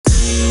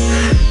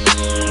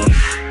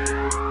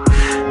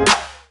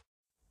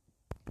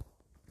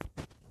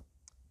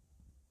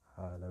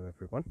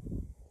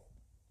everyone.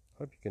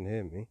 Hope you can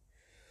hear me.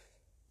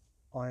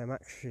 I am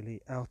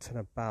actually out and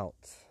about,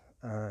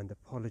 and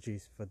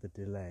apologies for the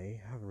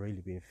delay. I haven't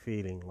really been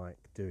feeling like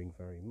doing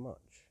very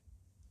much,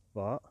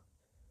 but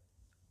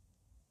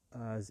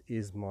as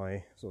is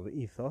my sort of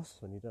ethos,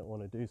 when you don't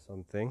want to do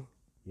something,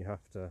 you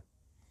have to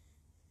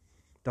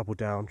double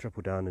down,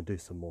 triple down, and do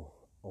some more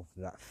of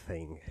that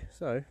thing.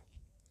 So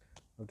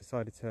I've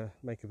decided to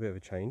make a bit of a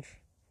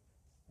change,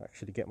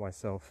 actually get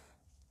myself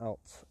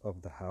out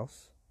of the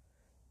house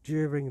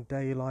during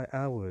daylight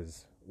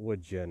hours,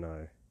 would you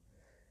know?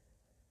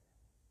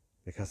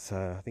 Because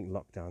I think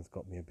lockdown's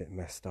got me a bit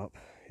messed up.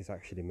 It's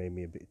actually made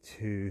me a bit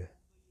too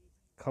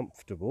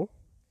comfortable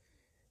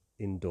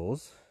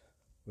indoors,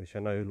 which I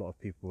know a lot of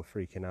people are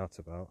freaking out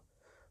about,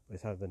 but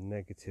it's had the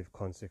negative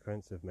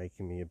consequence of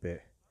making me a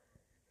bit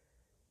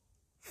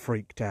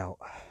freaked out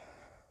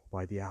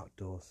by the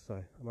outdoors.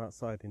 So I'm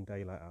outside in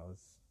daylight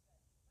hours.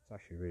 It's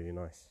actually really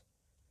nice.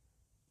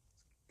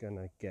 It's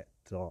gonna get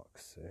dark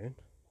soon.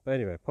 But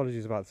anyway,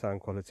 apologies about the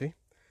sound quality.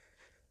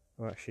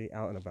 I'm actually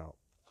out and about.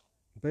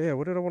 But yeah,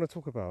 what did I want to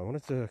talk about? I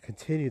wanted to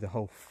continue the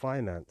whole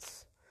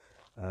finance,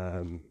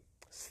 the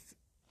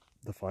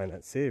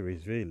finance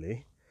series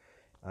really,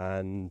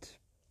 and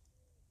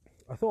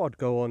I thought I'd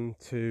go on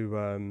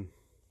to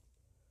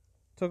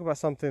talk about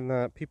something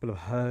that people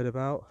have heard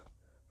about,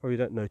 probably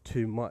don't know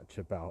too much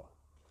about,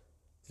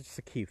 just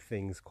to keep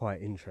things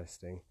quite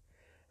interesting.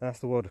 And that's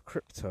the world of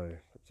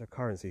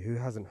cryptocurrency. Who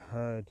hasn't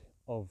heard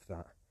of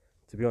that?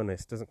 To be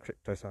honest, doesn't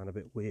crypto sound a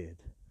bit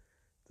weird?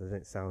 Doesn't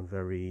it sound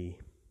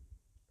very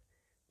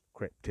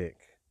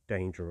cryptic,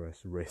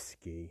 dangerous,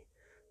 risky?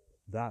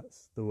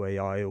 That's the way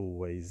I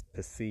always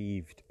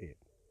perceived it,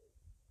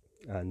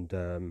 and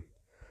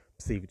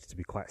perceived it to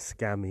be quite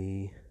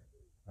scammy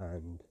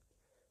and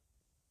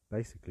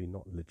basically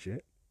not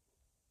legit.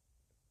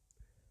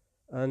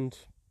 And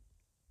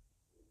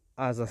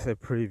as I said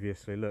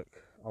previously, look,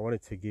 I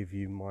wanted to give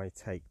you my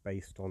take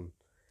based on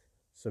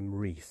some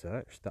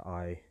research that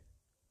I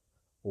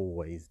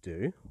always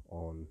do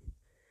on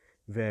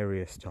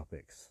various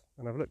topics.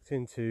 And I've looked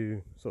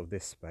into sort of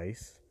this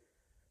space,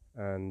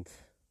 and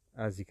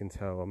as you can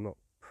tell, I'm not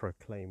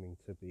proclaiming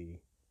to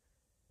be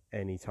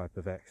any type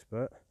of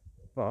expert,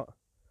 but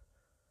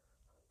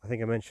I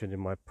think I mentioned in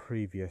my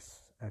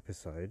previous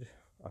episode,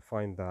 I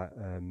find that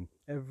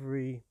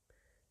every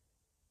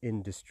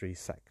industry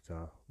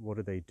sector, what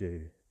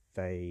do?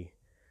 They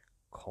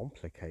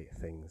complicate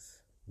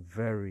things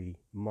very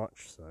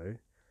much so,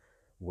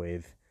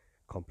 with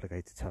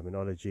complicated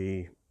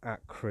terminology,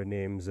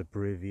 acronyms,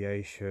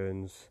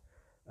 abbreviations,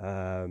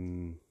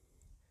 kind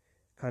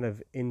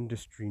of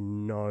industry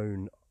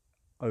known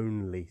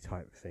only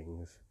type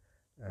things.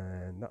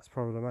 And that's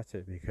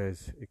problematic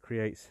because it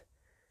creates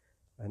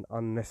an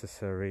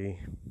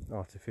unnecessary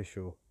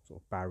artificial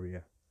sort of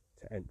barrier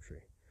to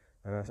entry,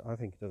 and I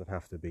think it doesn't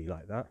have to be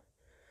like that.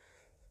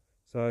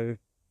 So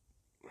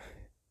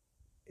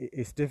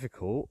it's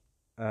difficult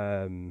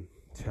to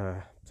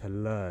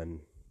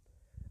learn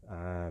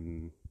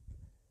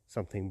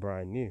something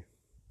brand new.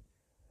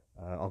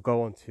 I'll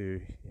go on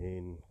to,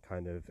 in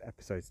kind of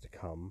episodes to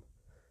come,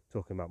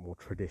 talking about more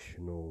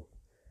traditional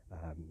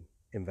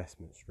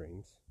investment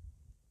streams,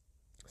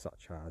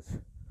 such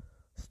as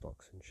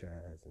stocks and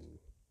shares and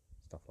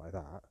stuff like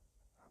that.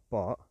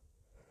 But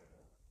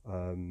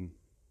I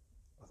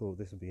thought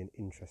this would be an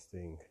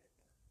interesting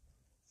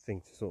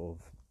thing to sort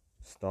of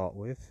start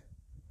with,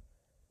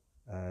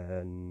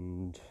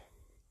 and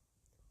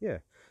yeah,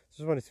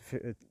 just wanted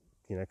to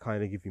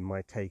kind of give you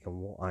my take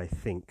on what I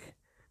think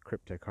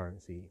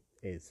cryptocurrency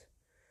is.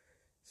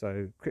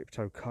 So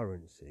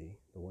cryptocurrency,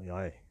 the way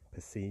I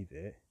perceive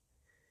it,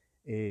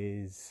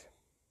 is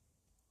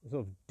a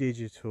sort of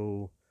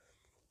digital.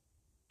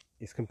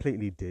 It's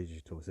completely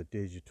digital. It's a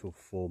digital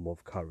form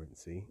of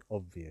currency,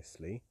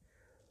 obviously.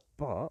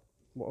 But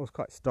what was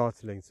quite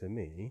startling to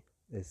me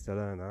is to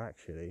learn that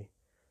actually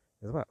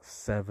there's about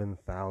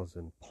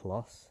 7,000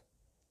 plus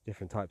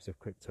different types of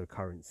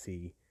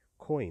cryptocurrency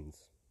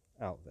coins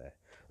out there.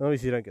 And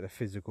obviously you don't get a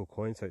physical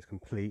coin, so it's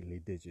completely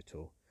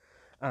digital.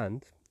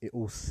 And it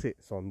all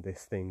sits on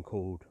this thing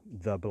called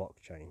the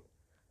blockchain.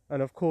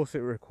 And of course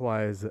it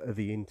requires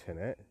the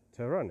internet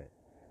to run it.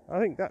 I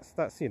think that's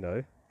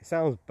it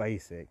sounds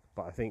basic,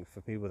 but I think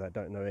for people that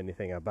don't know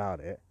anything about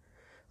it,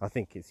 I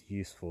think it's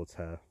useful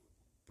to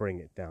bring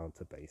it down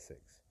to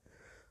basics.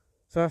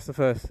 So that's the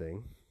first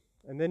thing.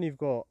 And then you've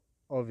got,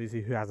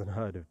 obviously, who hasn't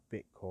heard of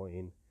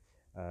Bitcoin?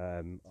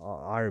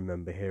 I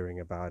remember hearing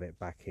about it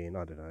back in,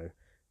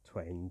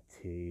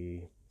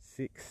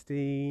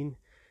 2016,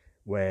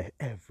 where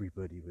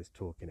everybody was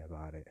talking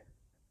about it,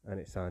 and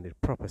it sounded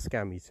proper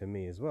scammy to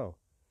me as well.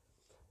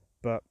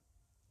 But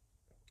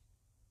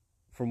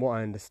from what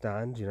I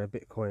understand,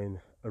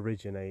 Bitcoin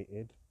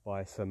originated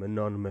by some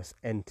anonymous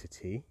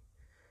entity,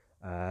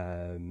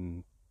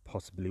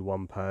 possibly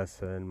one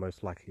person,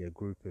 most likely a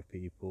group of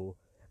people,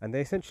 and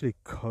they essentially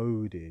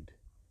coded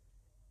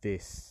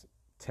this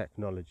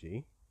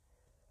technology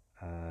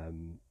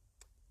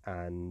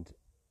and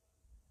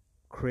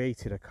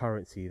created a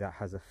currency that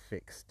has a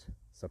fixed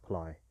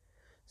supply.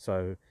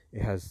 So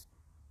it has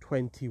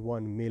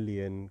 21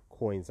 million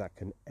coins that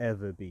can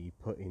ever be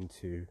put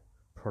into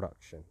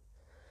production.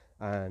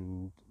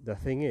 And the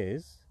thing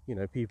is,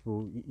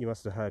 people, you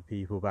must have heard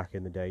people back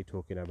in the day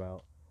talking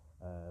about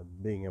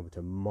being able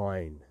to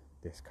mine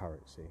this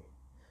currency,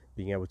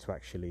 being able to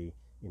actually,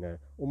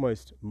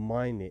 almost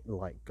mine it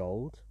like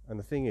gold. And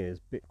the thing is,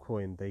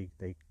 Bitcoin, they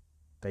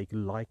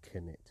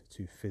liken it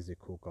to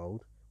physical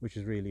gold, which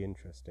is really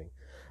interesting.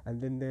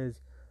 And then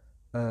there's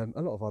a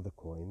lot of other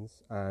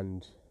coins,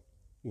 and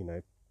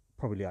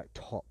probably like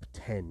top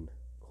 10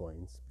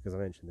 coins, because I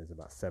mentioned there's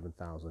about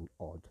 7,000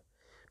 odd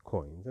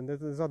coins, and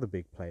there's other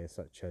big players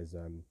such as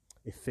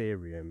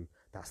Ethereum.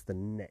 That's the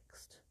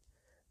next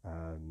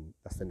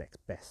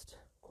best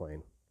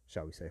coin,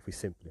 shall we say, if we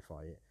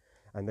simplify it.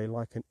 And they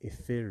liken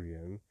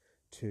Ethereum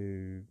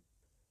to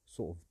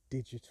sort of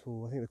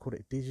digital, I think they call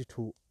it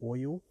digital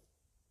oil.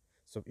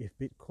 So if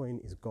Bitcoin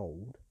is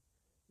gold,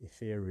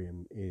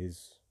 Ethereum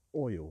is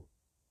oil,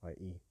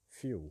 i.e.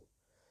 fuel.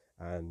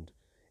 And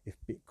if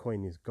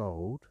Bitcoin is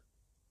gold,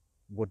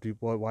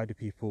 why do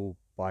people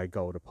buy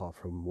gold apart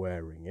from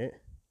wearing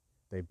it?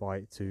 They buy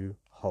it to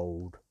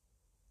hold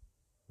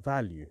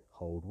value,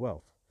 hold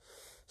wealth.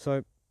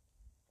 So,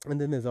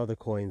 and then there's other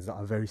coins that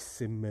are very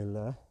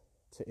similar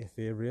to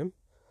Ethereum.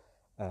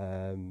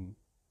 And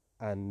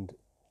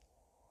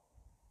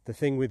the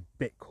thing with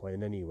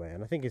Bitcoin anyway,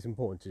 and I think it's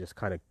important to just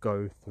kind of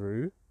go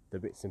through the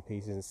bits and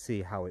pieces and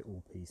see how it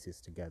all pieces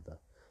together.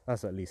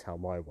 That's at least how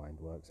my mind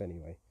works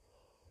anyway.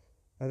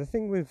 The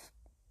thing with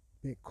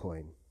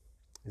Bitcoin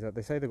is that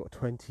they say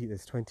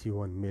there's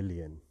 21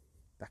 million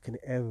that can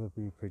ever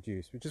be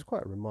produced, which is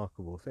quite a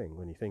remarkable thing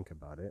when you think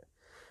about it.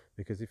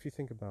 Because if you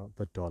think about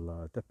the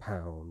dollar, the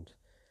pound,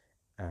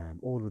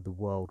 all of the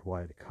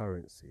worldwide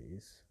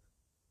currencies,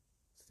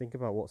 think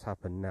about what's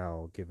happened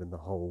now given the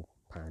whole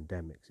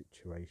pandemic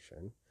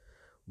situation.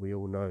 We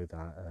all know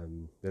that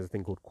there's a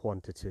thing called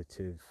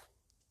quantitative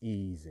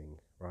easing,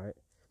 right?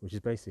 Which is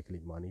basically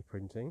money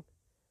printing.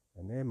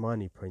 And they're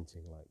money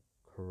printing like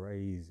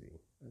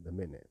crazy at the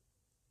minute,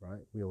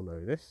 right? We all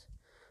know this.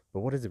 But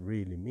what does it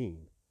really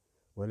mean?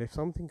 Well, if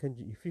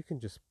you can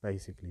just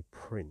basically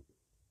print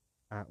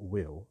at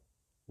will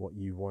what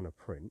you want to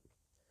print,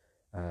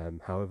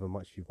 however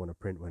much you want to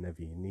print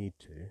whenever you need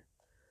to,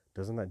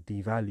 doesn't that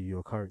devalue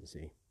your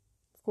currency?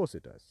 Of course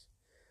it does.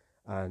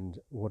 And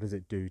what does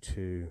it do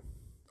to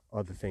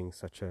other things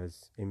such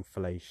as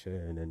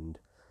inflation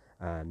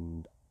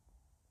and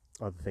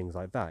other things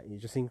like that? It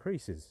just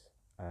increases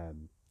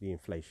the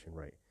inflation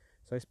rate.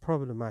 So it's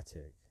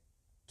problematic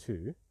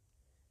to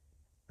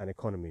an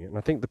economy. And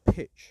I think the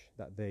pitch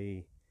that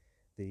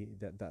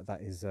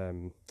that is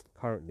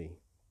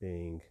currently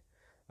being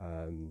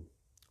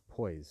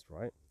poised,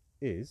 right,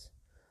 is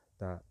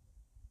that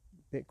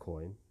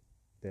Bitcoin,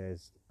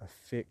 there's a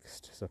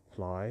fixed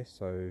supply.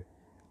 So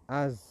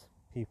as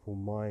people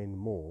mine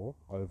more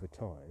over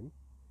time,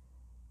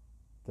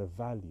 the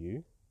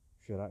value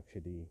should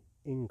actually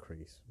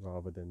increase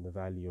rather than the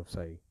value of,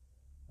 say,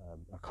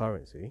 a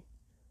currency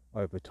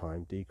over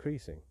time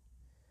decreasing,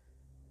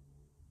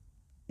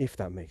 if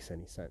that makes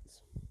any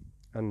sense.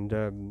 And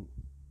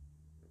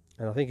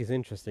I think it's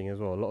interesting as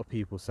well. A lot of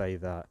people say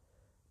that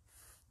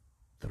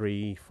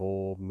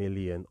 3-4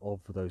 million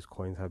of those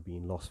coins have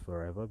been lost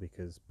forever,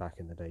 because back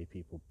in the day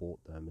people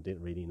bought them and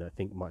didn't really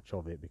think much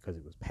of it because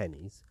it was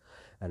pennies,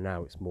 and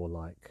now it's more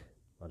like,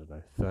 I don't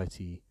know,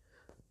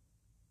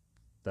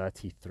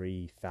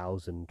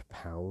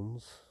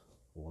 £33,000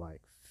 or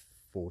like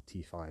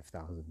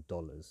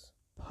 $45,000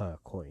 per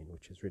coin,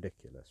 which is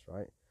ridiculous,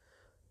 right?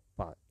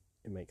 But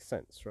it makes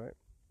sense, right?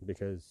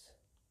 Because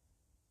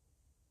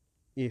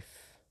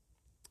if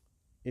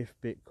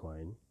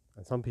Bitcoin,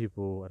 and some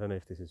people, I don't know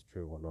if this is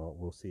true or not,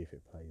 we'll see if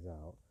it plays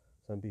out.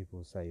 Some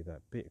people say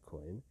that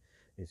Bitcoin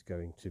is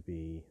going to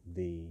be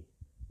the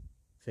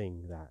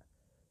thing that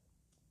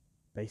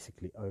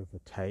basically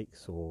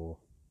overtakes or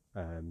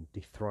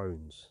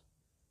dethrones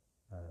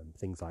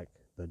things like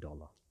the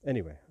dollar.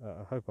 Anyway,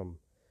 I hope I'm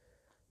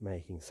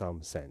making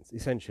some sense.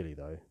 Essentially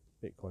though,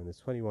 Bitcoin, there's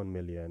 21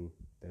 million,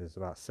 there's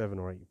about 7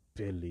 or 8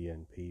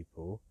 billion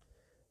people.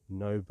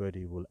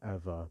 Nobody will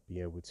ever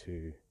be able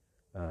to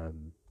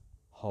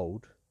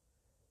hold,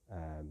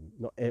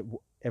 not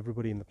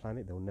everybody in the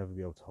planet, they'll never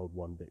be able to hold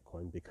one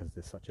Bitcoin because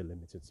there's such a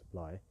limited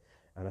supply.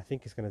 And I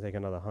think it's going to take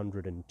another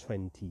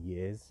 120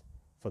 years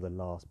for the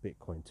last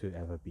Bitcoin to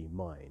ever be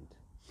mined.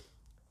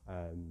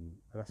 And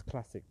that's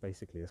classic,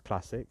 basically. It's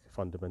classic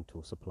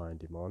fundamental supply and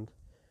demand.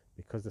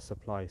 Because the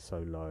supply is so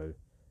low,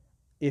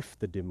 if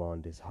the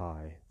demand is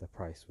high, the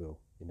price will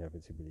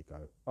inevitably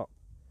go up.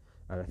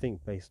 And I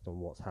think based on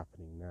what's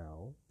happening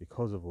now,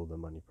 because of all the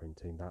money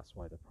printing, that's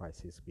why the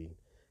price has been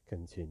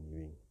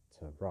continuing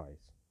to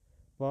rise.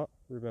 But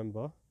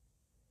remember,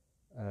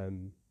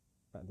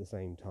 at the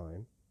same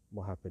time,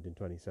 what happened in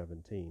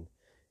 2017,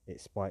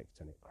 it spiked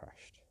and it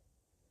crashed.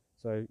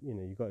 So,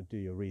 you've got to do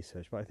your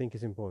research, but I think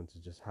it's important to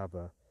just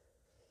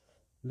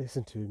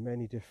listen to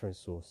many different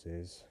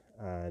sources.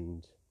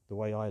 And the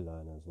way I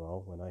learn as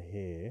well, when I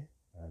hear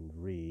and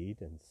read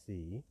and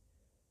see,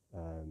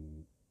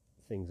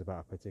 things about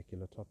a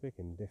particular topic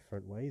in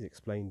different ways,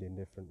 explained in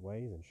different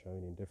ways and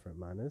shown in different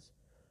manners,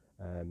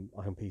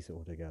 I can piece it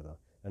all together.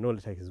 And all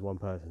it takes is one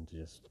person to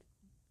just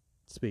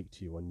speak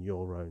to you on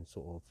your own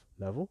sort of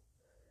level,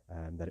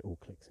 that it all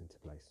clicks into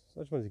place. So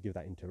I just wanted to give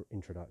that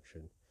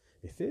introduction.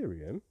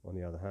 Ethereum, on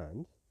the other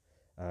hand,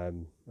 I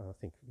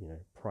think,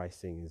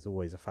 pricing is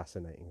always a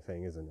fascinating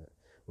thing, isn't it?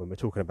 When we're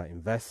talking about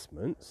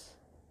investments,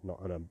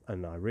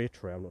 and I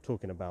reiterate, I'm not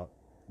talking about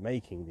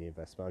making the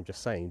investment, I'm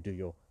just saying do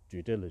your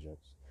due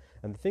diligence.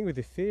 And the thing with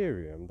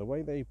Ethereum, the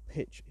way they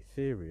pitch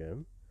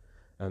Ethereum,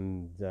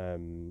 and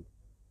the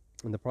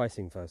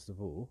pricing, first of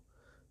all,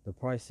 the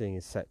pricing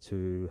is set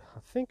to, I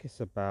think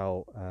it's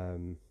about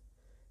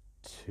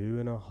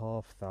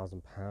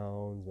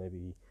 £2,500,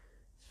 maybe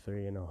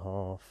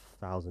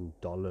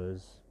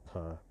 $3,500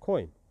 per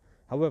coin.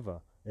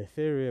 However,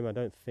 Ethereum, I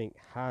don't think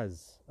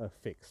has a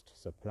fixed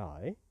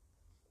supply,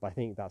 but I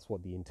think that's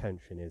what the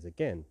intention is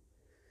again,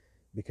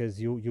 because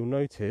you'll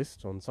notice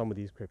on some of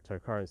these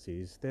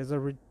cryptocurrencies there's a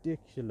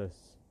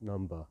ridiculous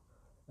number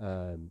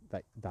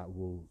that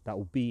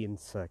will be in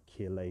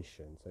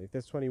circulation. So if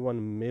there's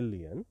 21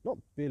 million, not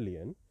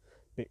billion,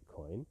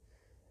 Bitcoin,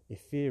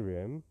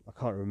 Ethereum, I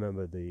can't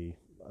remember the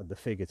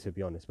figure, to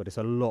be honest, but it's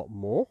a lot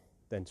more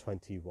than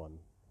 21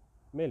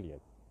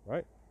 million,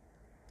 right?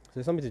 So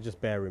it's something to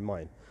just bear in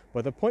mind.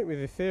 But the point with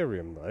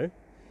Ethereum, though,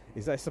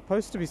 is that it's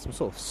supposed to be some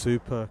sort of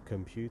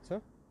supercomputer.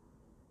 So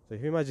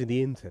if you imagine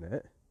the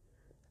internet,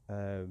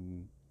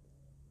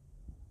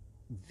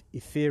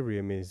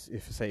 Ethereum is,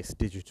 if you say it's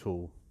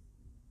digital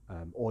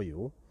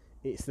oil,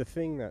 it's the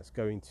thing that's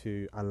going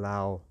to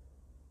allow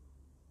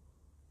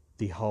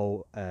the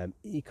whole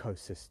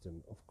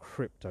ecosystem of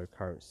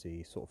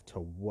cryptocurrency sort of to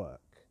work.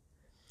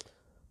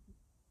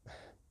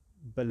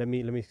 But let me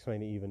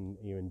explain it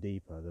even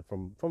deeper.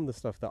 From the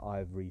stuff that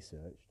I've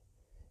researched,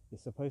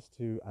 it's supposed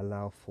to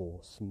allow for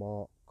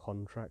smart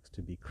contracts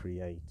to be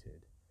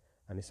created,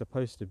 and it's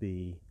supposed to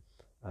be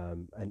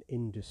an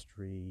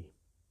industry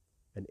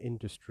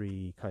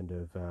kind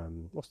of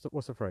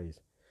what's the phrase?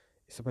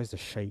 It's supposed to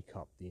shake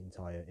up the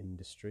entire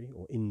industry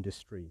or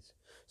industries.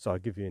 So I'll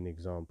give you an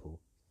example.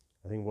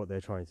 I think what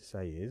they're trying to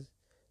say is,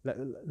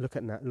 look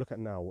at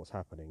now what's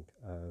happening.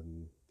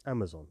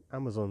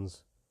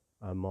 Amazon's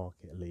a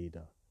market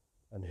leader,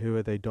 and who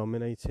are they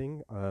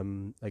dominating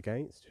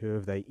against? Who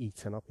have they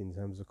eaten up in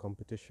terms of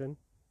competition?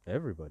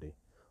 Everybody.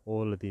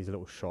 All of these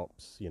little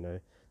shops,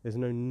 there's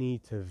no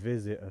need to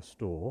visit a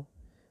store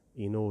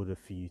in order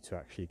for you to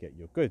actually get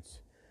your goods.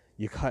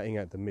 You're cutting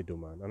out the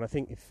middleman. And I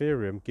think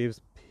Ethereum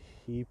gives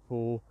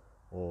people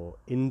or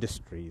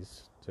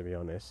industries, to be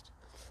honest,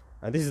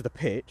 and this is the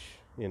pitch,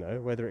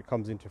 whether it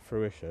comes into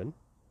fruition,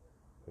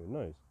 who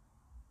knows?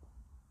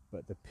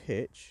 But the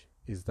pitch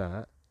is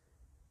that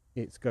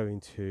it's going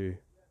to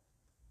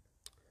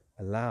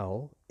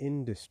allow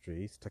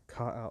industries to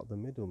cut out the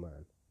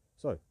middleman.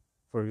 So,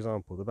 for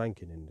example, the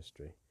banking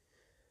industry.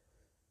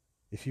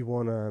 If you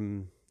want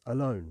a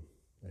loan,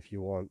 if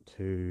you want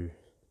to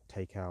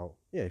take out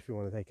a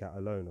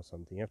loan or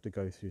something, you have to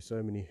go through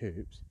so many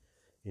hoops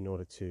in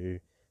order to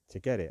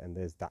get it, and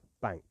there's that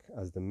bank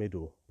as the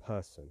middle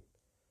person.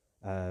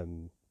 I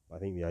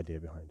think the idea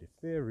behind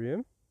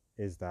Ethereum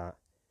is that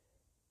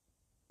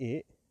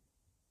it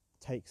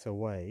takes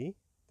away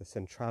the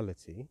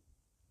centrality,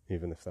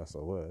 even if that's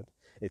a word,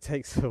 it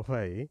takes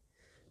away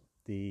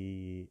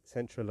the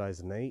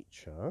centralized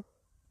nature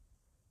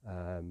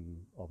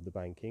of the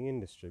banking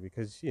industry,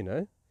 because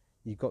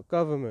you've got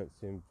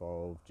governments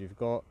involved, you've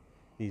got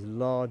these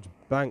large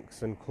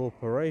banks and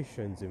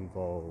corporations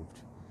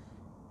involved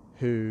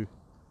who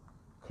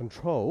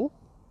control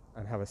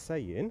and have a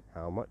say in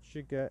how much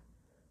you get,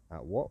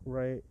 at what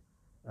rate,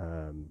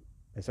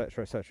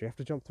 etc., etc. You have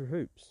to jump through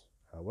hoops.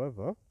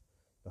 However,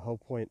 the whole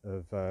point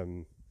of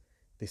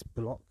this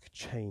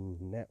blockchain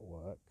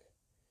network,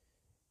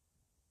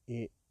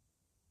 it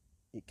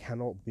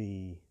cannot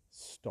be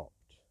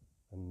stopped,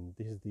 and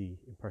this is the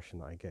impression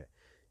that I get.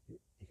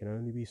 It can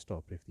only be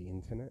stopped if the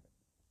internet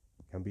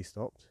can be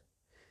stopped.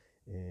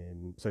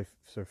 So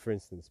for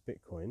instance,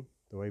 Bitcoin,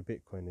 the way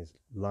Bitcoin is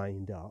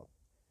lined up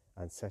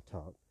and set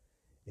up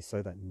is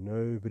so that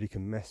nobody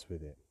can mess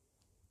with it.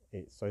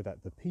 It's so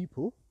that the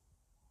people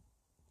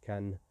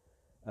can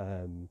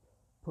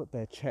put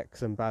their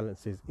checks and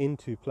balances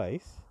into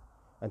place,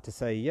 and to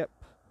say, yep,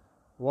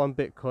 one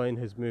Bitcoin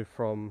has moved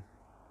from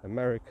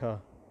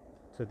America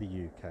to the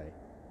UK,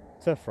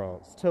 to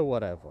France, to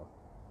whatever,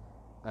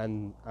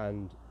 and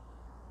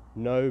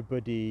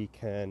nobody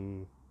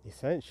can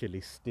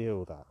essentially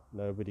steal that.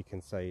 Nobody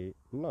can say,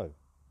 no,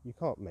 you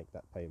can't make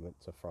that payment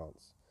to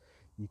France,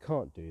 you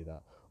can't do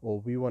that, or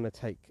we want to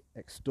take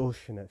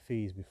extortionate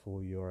fees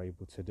before you're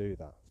able to do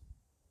that.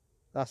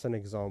 That's an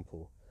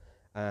example.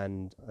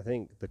 And I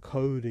think the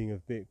coding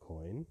of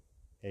Bitcoin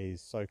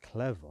is so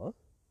clever.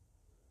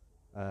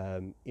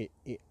 It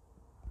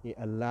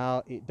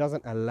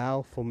doesn't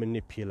allow for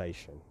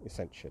manipulation,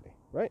 essentially,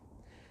 right?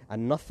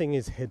 And nothing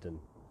is hidden.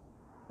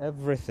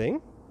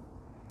 Everything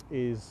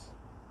is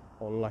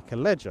on like a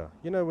ledger.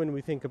 When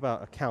we think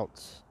about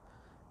accounts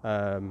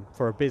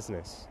for a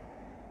business.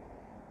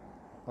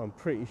 I'm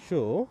pretty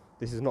sure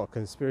this is not a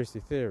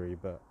conspiracy theory,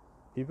 but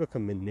people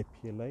can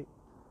manipulate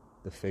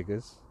the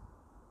figures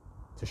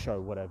to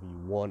show whatever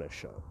you want to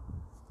show.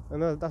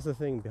 And that's the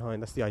thing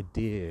behind, that's the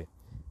idea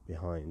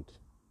behind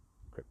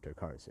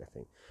cryptocurrency, I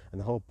think. And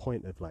the whole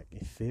point of like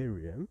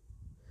Ethereum,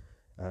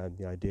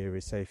 the idea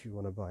is, say if you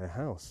want to buy a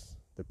house,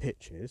 the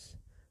pitch is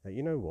that,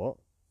 you know what,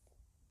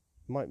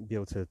 you might be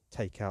able to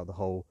take out the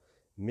whole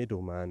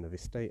middleman of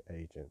estate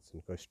agents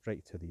and go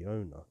straight to the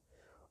owner,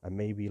 and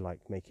maybe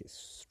like make it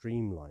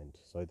streamlined.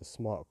 So the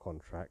smart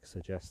contract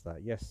suggests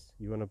that, yes,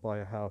 you want to buy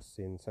a house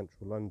in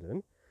central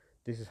London,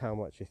 this is how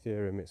much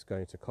Ethereum it's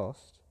going to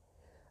cost,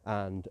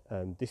 and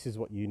this is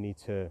what you need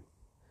to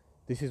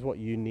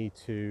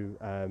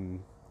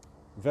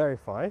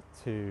verify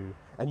to,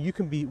 and you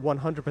can be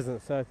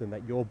 100% certain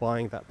that you're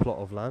buying that plot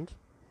of land.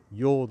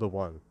 You're the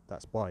one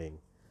that's buying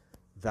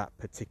that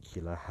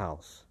particular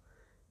house,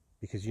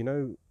 because you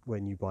know,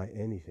 when you buy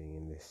anything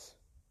in this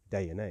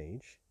day and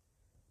age,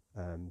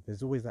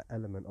 there's always that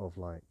element of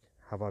like,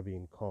 have I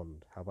been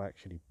conned? Have I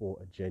actually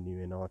bought a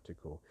genuine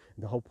article?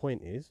 And the whole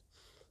point is,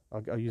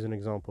 I'll use an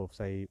example of,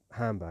 say,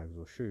 handbags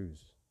or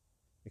shoes,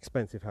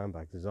 expensive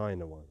handbags,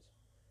 designer ones.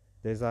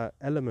 There's that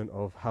element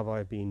of, have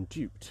I been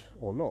duped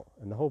or not?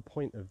 And the whole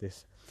point of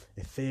this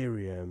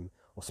Ethereum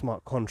or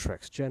smart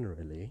contracts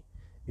generally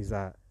is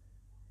that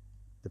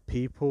the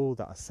people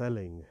that are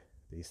selling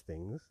these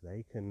things,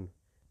 they can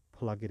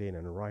plug it in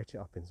and write it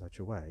up in such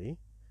a way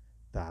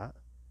that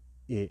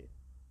it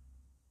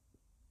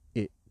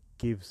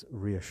gives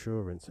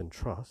reassurance and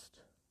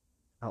trust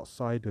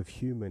outside of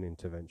human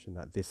intervention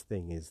that this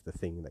thing is the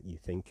thing that you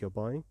think you're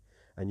buying,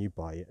 and you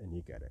buy it and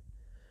you get it.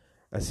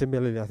 And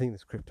similarly, I think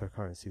there's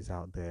cryptocurrencies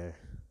out there,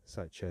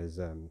 such as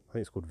I think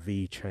it's called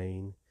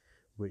VeChain,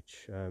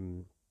 which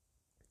you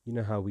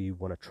know how we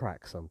want to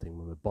track something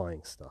when we're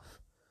buying stuff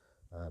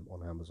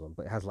on Amazon,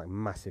 but it has like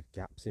massive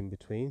gaps in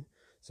between.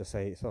 So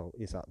say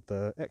it's at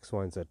the X,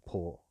 Y, and Z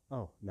port.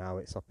 Oh, now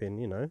it's up in,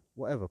 you know,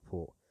 whatever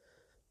port.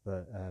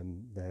 But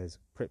there's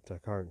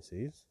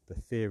cryptocurrencies. The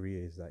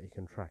theory is that you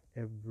can track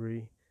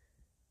every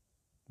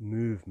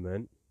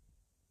movement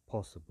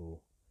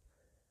possible.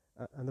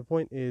 And the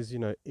point is, you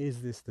know,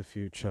 is this the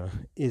future?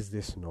 Is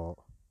this not?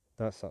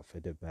 That's up for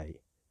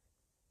debate.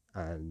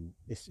 And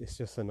it's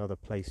just another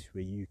place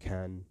where you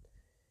can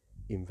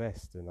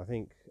invest. And I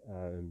think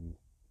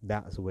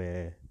that's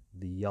where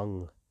the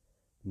young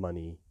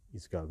money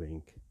is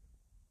going,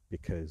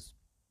 because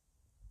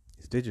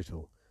it's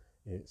digital.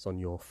 It's on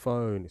your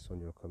phone, it's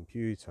on your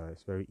computer.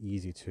 It's very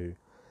easy to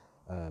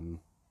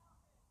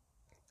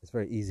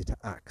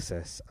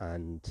access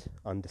and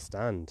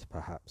understand,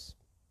 perhaps.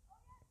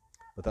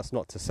 But that's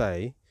not to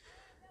say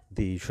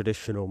the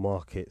traditional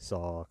markets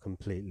are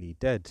completely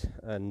dead.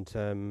 And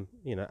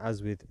you know,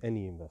 as with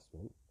any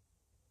investment,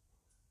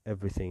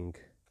 everything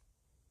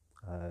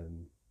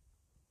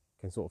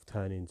can sort of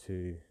turn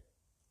into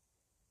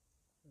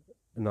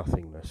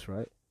nothingness,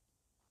 right?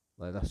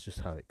 Like, that's just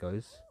how it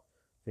goes.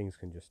 Things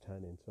can just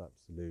turn into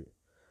absolute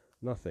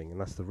nothing,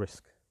 and that's the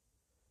risk.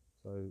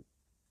 So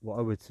what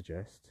I would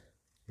suggest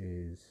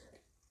is,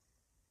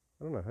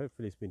 I don't know,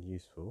 hopefully it's been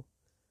useful,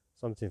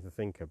 something to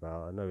think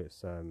about. I know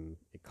it's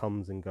it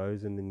comes and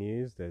goes in the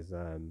news. There's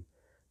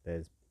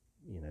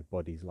you know,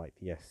 bodies like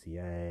the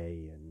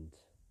FCA and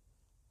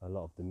a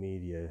lot of the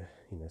media,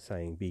 you know,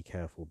 saying be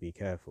careful,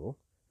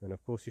 and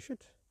of course you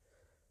should.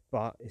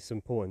 But it's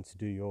important to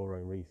do your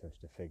own research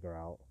to figure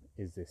out,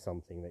 is this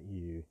something that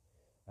you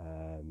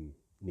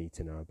need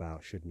to know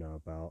about, should know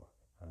about.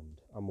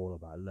 And I'm all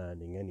about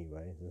learning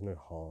anyway. There's no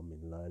harm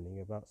in learning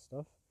about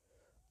stuff.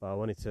 But I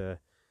wanted to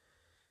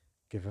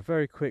give a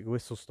very quick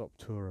whistle-stop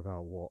tour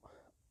about what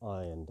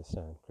I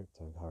understand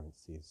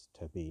cryptocurrencies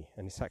to be.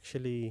 And it's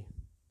actually,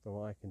 from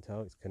what I can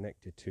tell, it's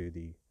connected to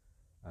the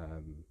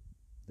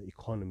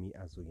economy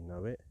as we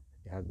know it.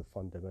 It has the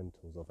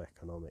fundamentals of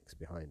economics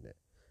behind it,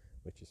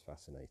 which is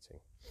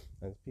fascinating.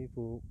 And there's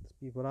people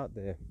out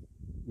there,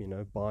 you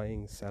know,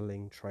 buying,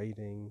 selling,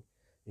 trading,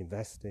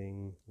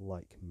 investing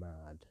like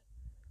mad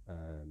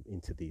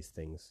into these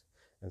things.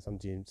 And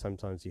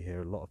sometimes you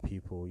hear a lot of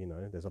people, you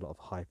know, there's a lot of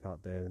hype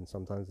out there, and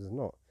sometimes there's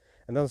not.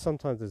 And then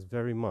sometimes there's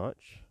very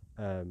much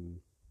a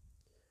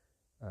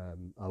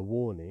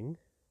warning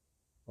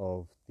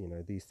of, you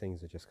know, these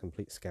things are just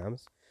complete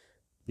scams.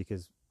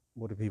 Because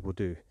what do people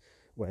do?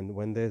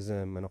 When there's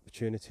an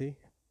opportunity,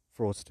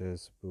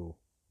 fraudsters will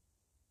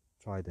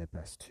try their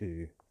best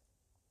to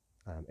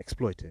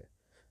exploit it.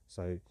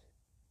 So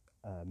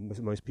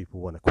most people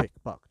want a quick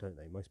buck, don't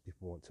they? Most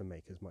people want to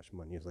make as much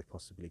money as they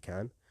possibly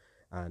can,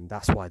 and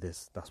that's why I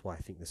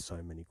think there's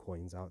so many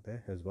coins out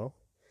there as well.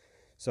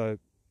 So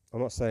I'm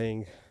not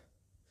saying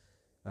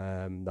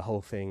the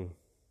whole thing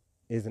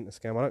isn't a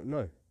scam. I don't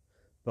know,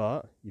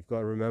 but you've got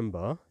to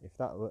remember, if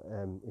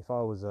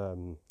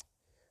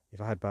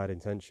I had bad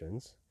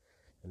intentions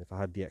and if I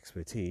had the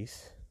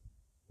expertise,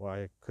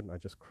 why couldn't I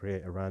just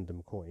create a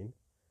random coin,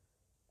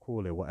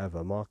 call it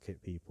whatever,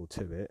 market people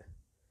to it,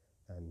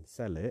 and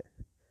sell it,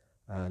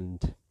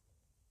 and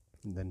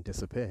then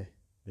disappear?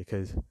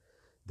 because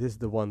this is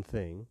the one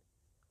thing.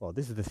 Well,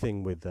 this is the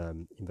thing with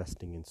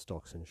investing in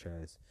stocks and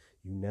shares.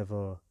 You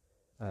never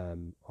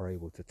are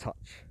able to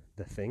touch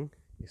the thing.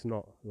 It's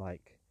not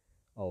like,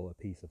 oh, a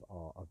piece of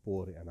art, I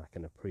bought it and I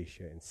can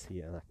appreciate and see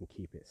it and I can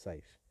keep it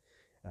safe.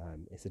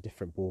 It's a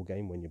different ball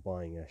game when you're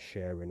buying a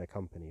share in a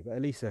company, but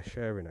at least a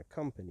share in a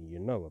company you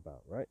know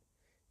about, right?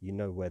 You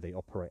know where they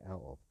operate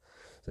out of.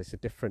 So it's a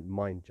different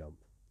mind jump,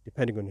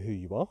 depending on who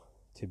you are,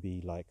 to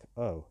be like,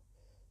 oh,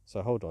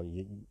 so hold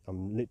on,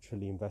 I'm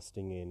literally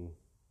investing in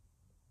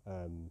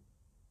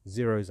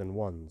zeros and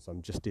ones.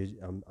 I'm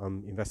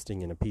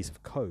investing in a piece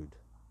of code.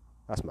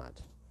 That's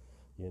mad,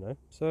 you know.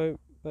 So,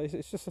 but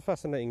it's just a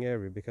fascinating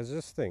area, because I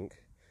just think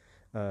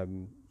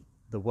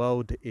the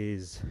world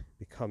is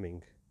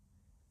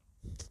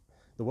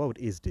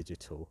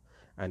digital,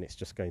 and it's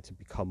just going to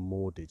become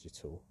more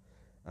digital.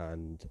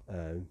 And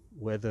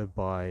whether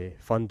by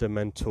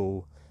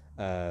fundamentals,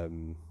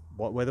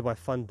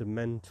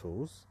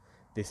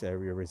 this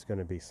area is going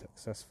to be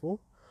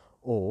successful,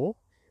 or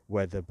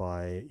whether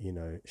by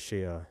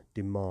sheer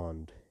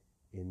demand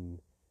in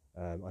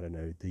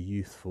the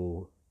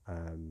youthful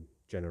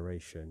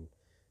generation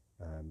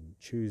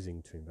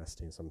choosing to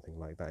invest in something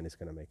like that, and it's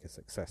going to make a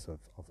success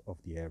of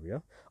the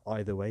area.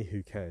 Either way,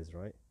 who cares,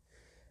 right?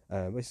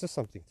 It's just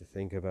something to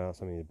think about,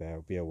 something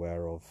to be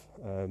aware of.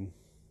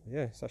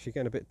 Yeah, it's actually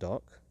getting a bit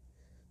dark.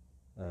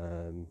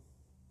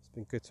 It's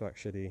been good to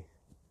actually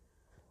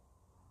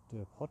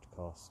do a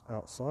podcast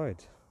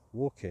outside,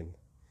 walking.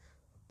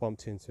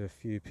 Bumped into a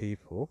few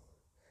people.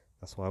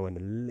 That's why I went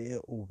a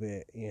little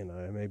bit,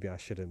 maybe I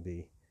shouldn't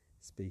be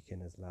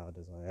speaking as loud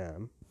as I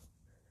am.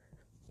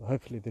 But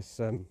hopefully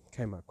this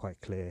came out quite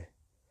clear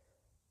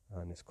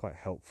and it's quite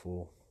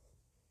helpful.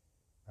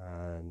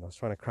 And I was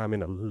trying to cram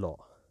in a lot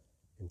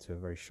into a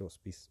very short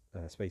space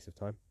of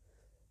time.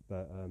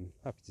 But I'm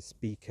happy to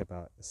speak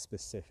about a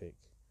specific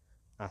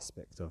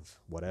aspect of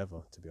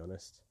whatever, to be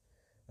honest,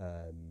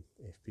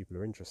 if people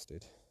are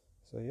interested.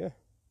 So yeah.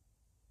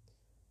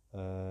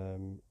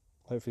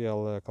 Hopefully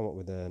I'll come up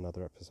with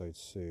another episode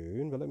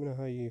soon, but let me know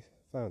how you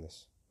found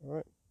this.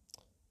 Alright,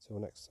 till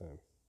next time.